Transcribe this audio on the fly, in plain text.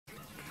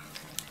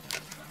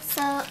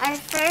So our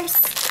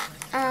first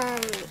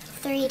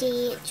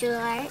 3D jewel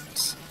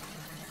art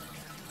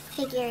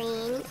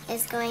figurine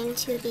is going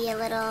to be a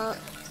little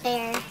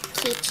bear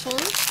keychain.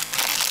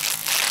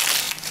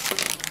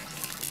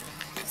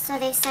 So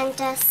they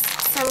sent us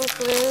some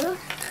glue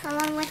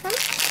along with them,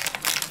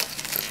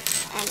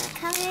 and the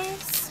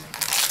colors,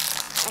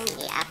 and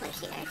the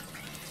applicator.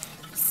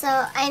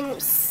 So I'm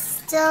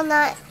still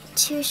not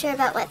too sure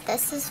about what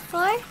this is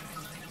for.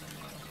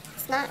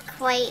 It's not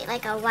quite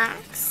like a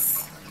wax,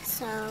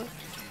 so I'm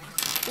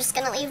just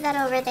going to leave that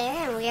over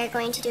there, and we are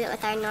going to do it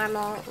with our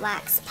normal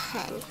wax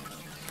pen,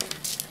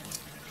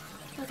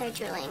 with our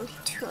drilling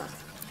tool.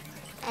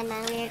 And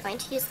then we are going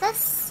to use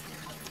this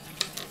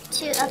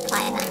to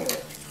apply them.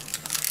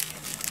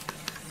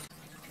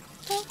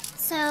 Okay,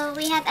 so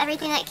we have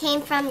everything that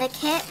came from the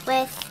kit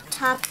with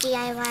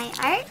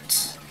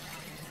TopDIYart.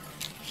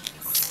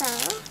 So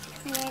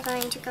we are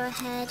going to go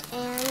ahead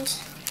and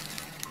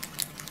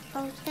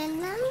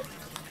open them.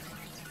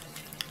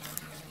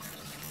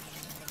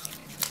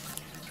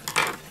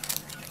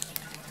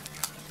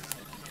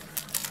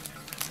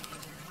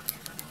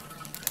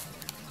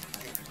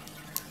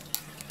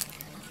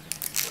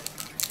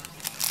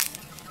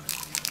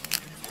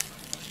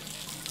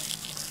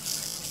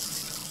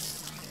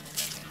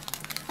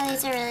 Oh,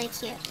 these are really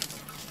cute.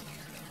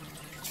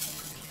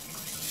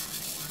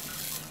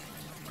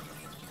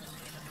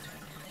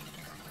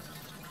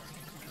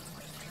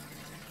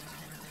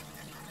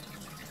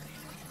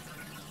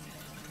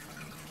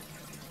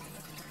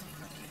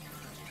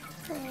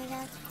 There we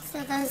go. So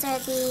those are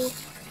the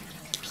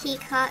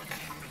peacock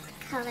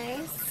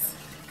colors.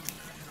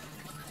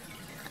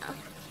 Oh,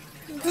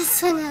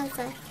 this one has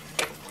a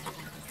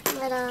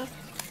little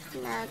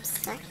nub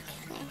stuck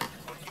there.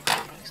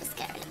 Just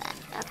get rid of that.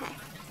 Okay.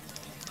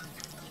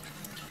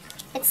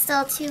 It's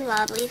still too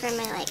wobbly for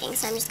my liking,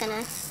 so I'm just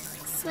gonna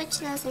switch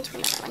those into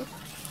another one.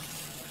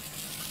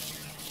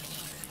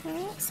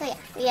 Alright, so yeah,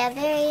 we have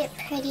very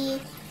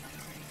pretty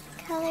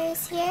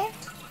colors here.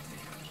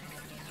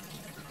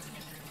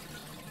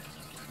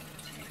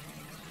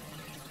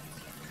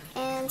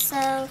 And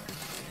so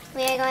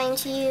we are going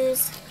to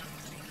use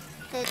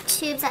the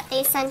tubes that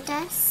they sent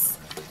us.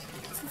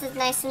 This is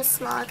nice and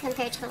small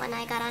compared to the one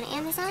I got on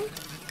Amazon.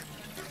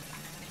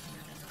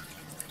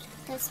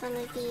 This one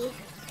would be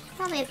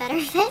probably a better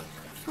fit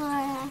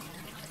for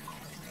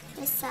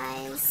the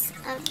size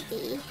of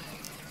the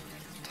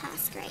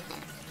task right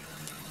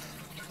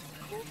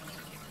now.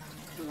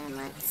 And then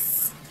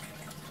let's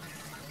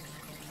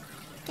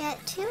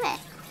get to it.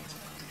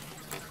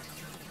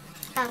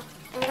 Oh,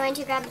 I'm going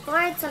to grab the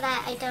board so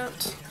that I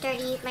don't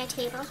dirty my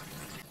table.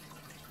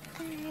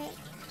 Alright.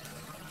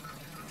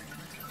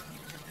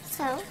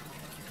 So,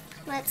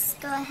 let's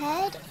go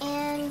ahead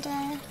and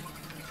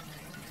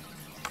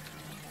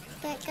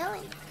get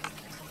going.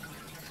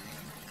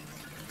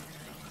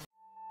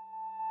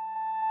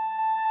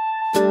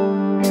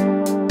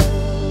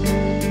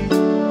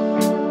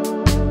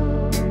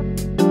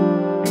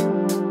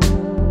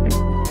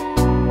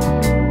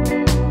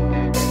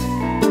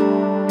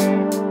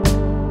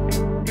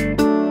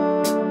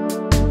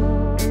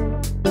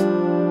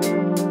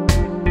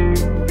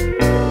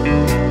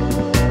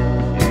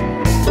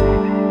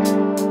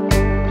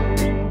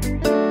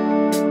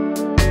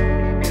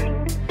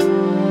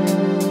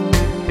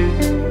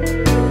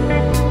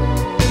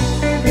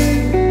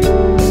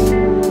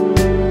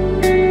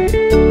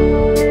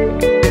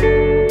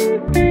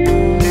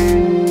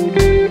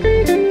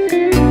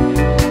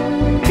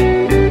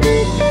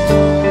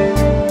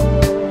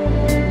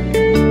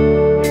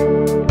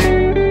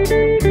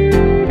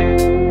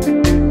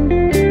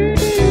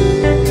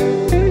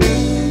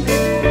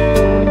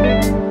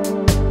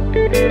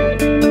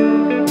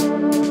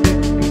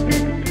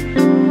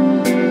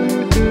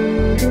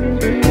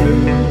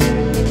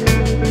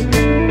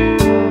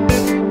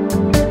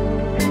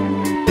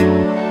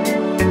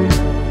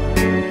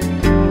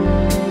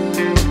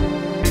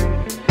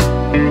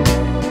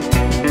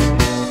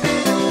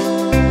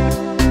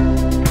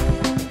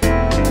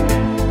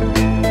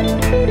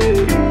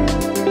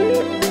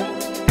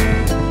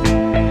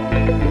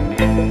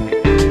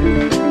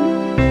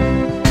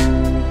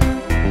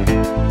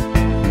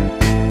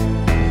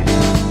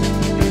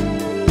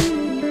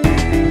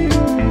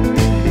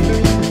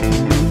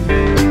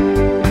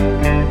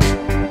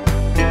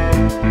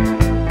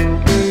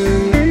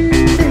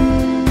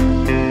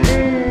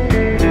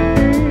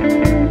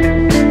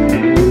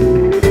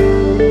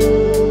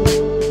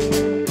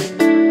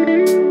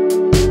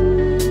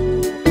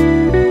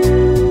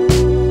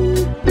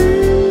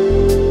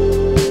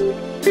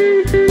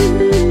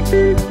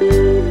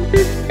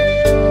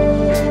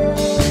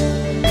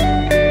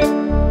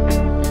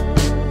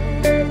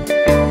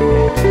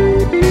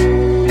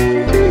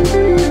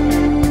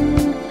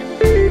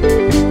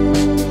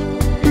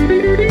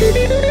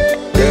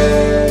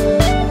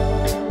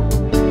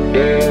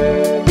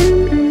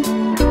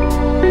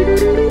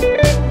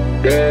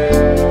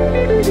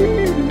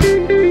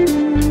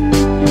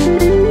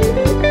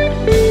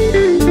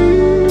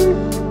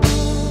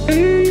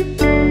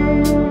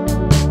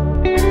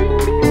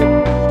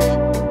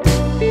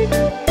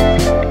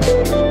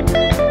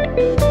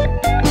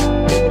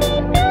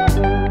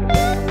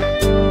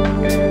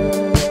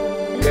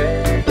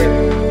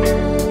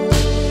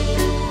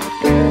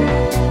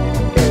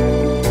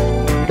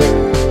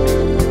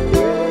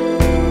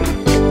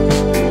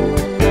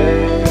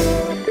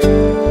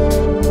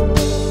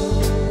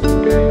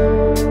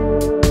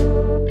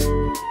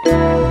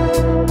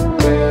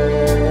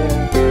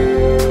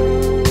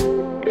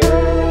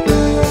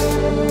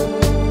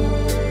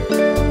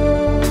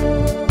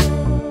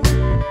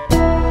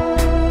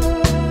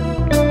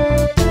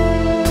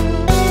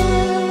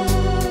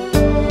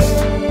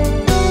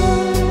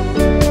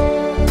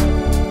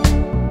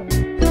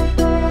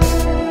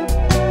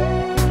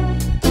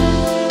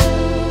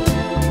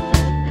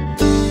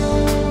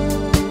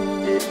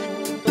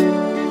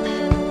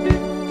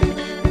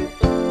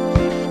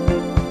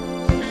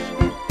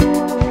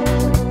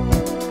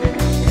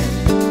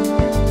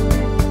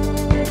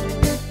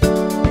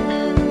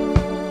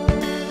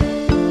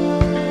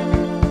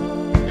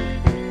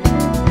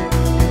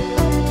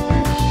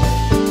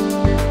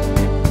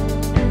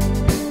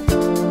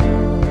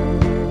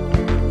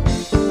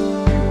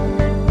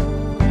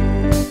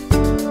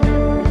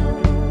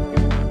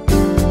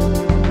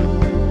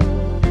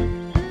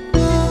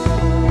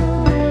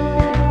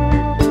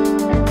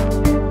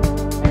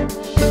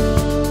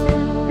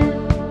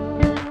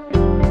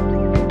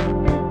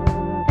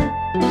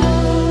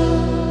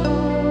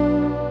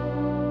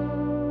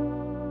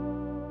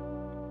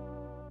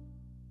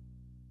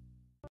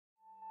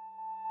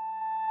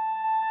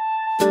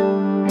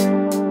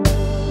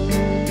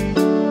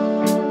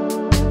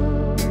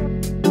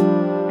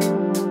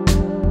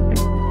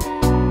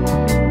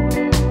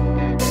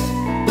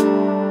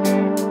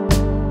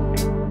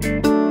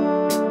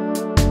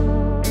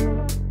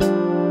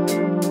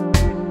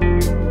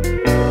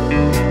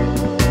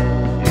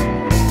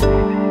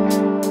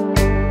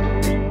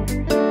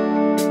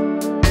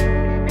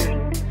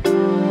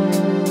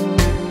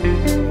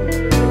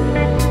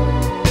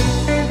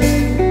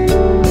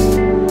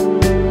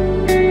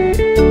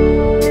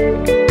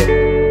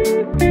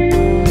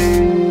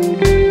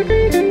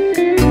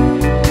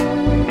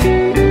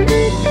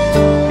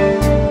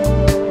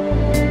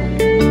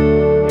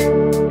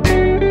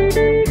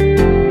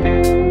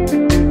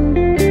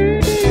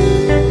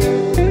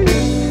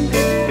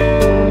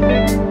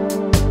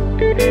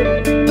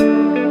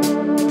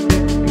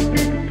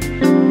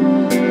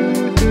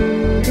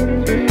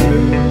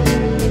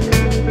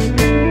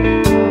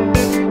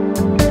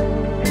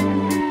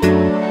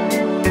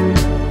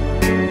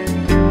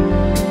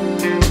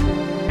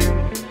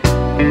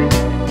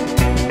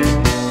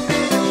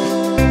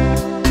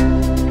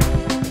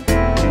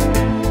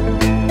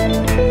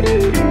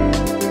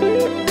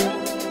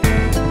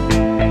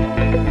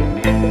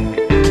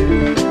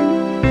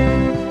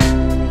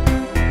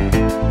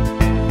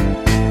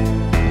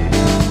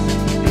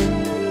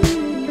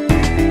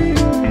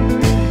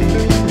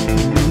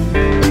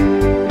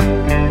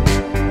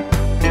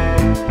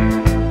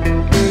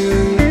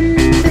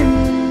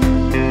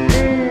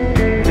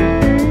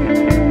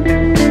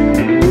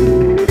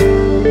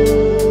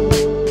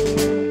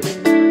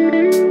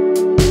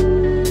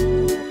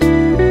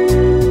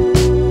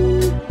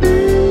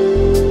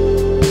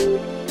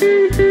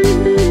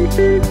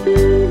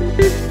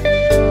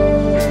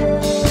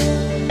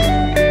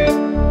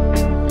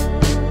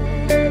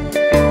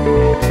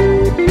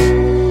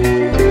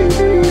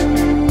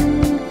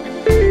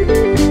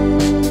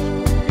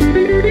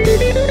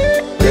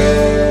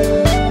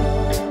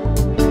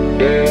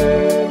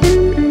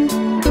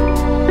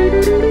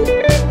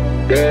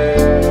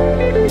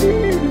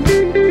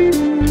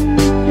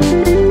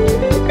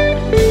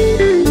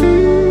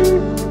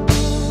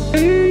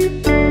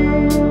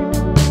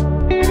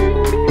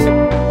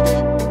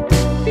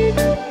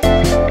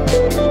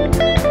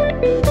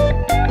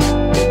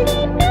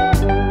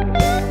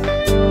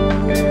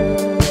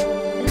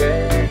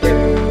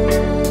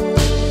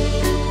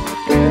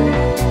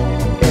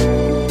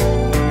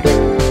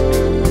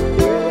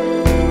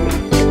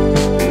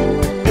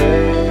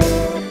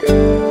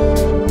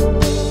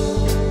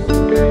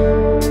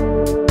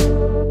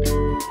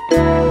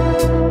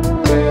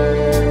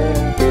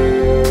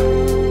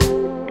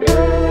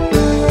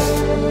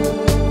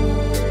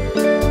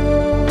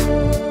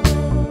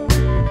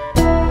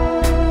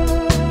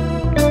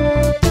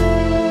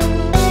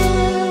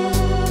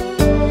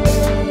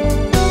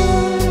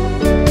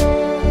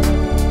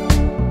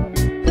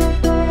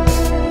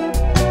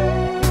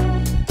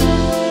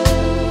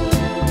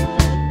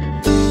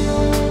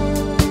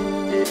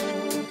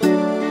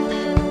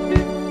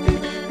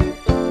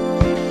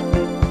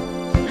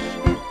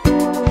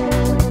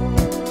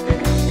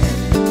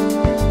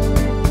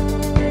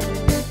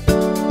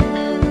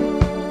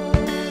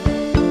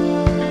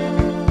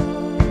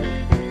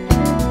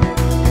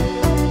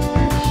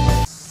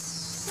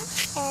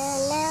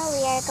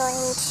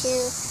 to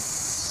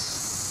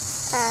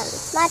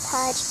Mod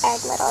Podge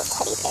our little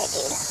teddy bear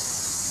dude.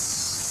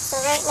 So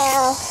right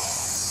now,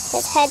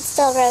 his head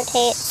still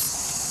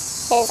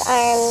rotates, his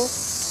arm,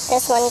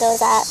 this one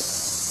goes up,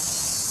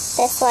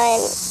 this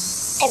one,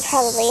 it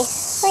probably,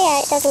 oh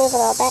yeah, it does move a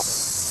little bit.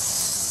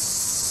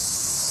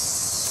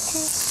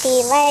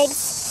 The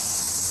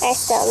legs are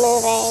still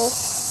moving.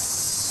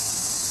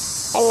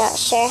 I'm not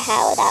sure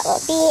how that will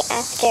be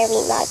after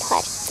we Mod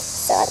Podge.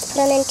 So let's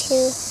put him into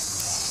the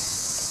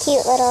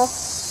cute little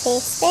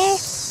face there.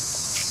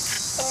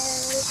 And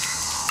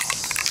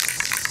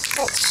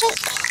let's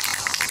shake.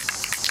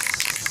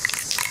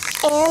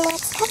 And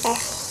let's cover.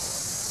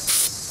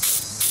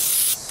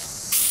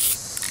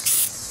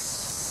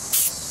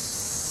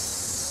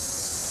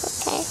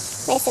 Okay,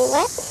 nice and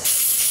wet.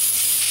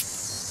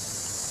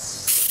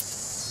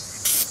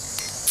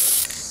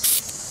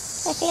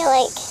 I feel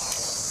like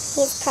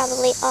he's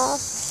probably all...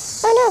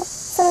 Oh no!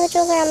 Some of the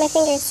jewels are on my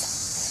fingers.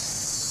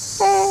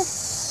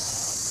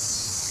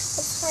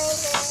 Let's find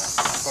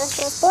where those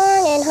jewels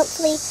belong and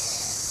hopefully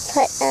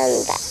put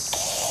them back.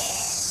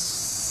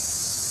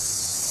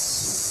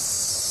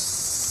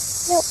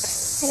 Nope.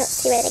 I don't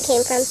see where they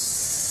came from.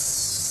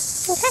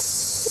 Okay.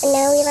 And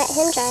now we let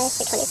him dry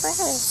for 24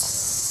 hours.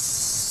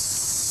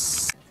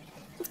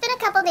 It's been a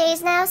couple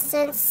days now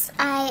since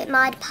I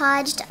Mod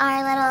Podged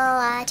our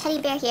little teddy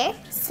bear here.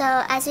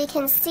 So as we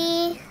can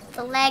see,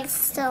 the legs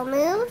still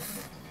move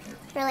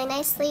really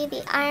nicely.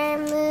 The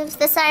arm moves.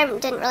 This arm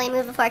didn't really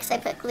move before because I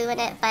put glue in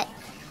it, but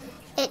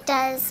it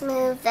does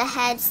move. The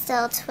head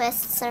still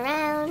twists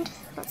around.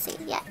 Let's see.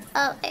 Yeah.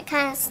 Oh, it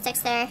kind of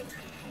sticks there,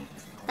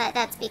 but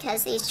that's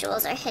because these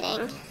jewels are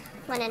hitting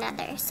one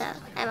another, so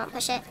I won't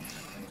push it.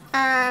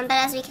 But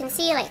as we can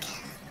see, like,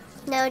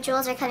 no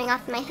jewels are coming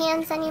off my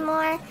hands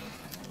anymore.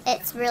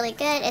 It's really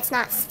good. It's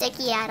not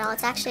sticky at all.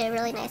 It's actually a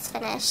really nice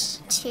finish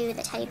to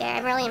the teddy bear.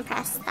 I'm really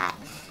impressed that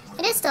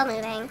it is still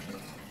moving.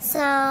 So,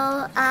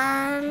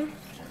 I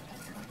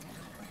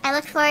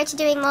look forward to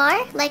doing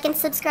more. Like and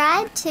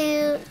subscribe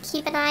to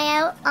keep an eye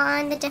out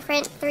on the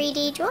different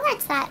 3D jewel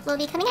arts that will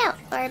be coming out,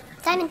 or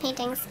diamond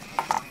paintings.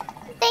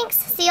 Thanks.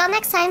 See you all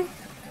next time.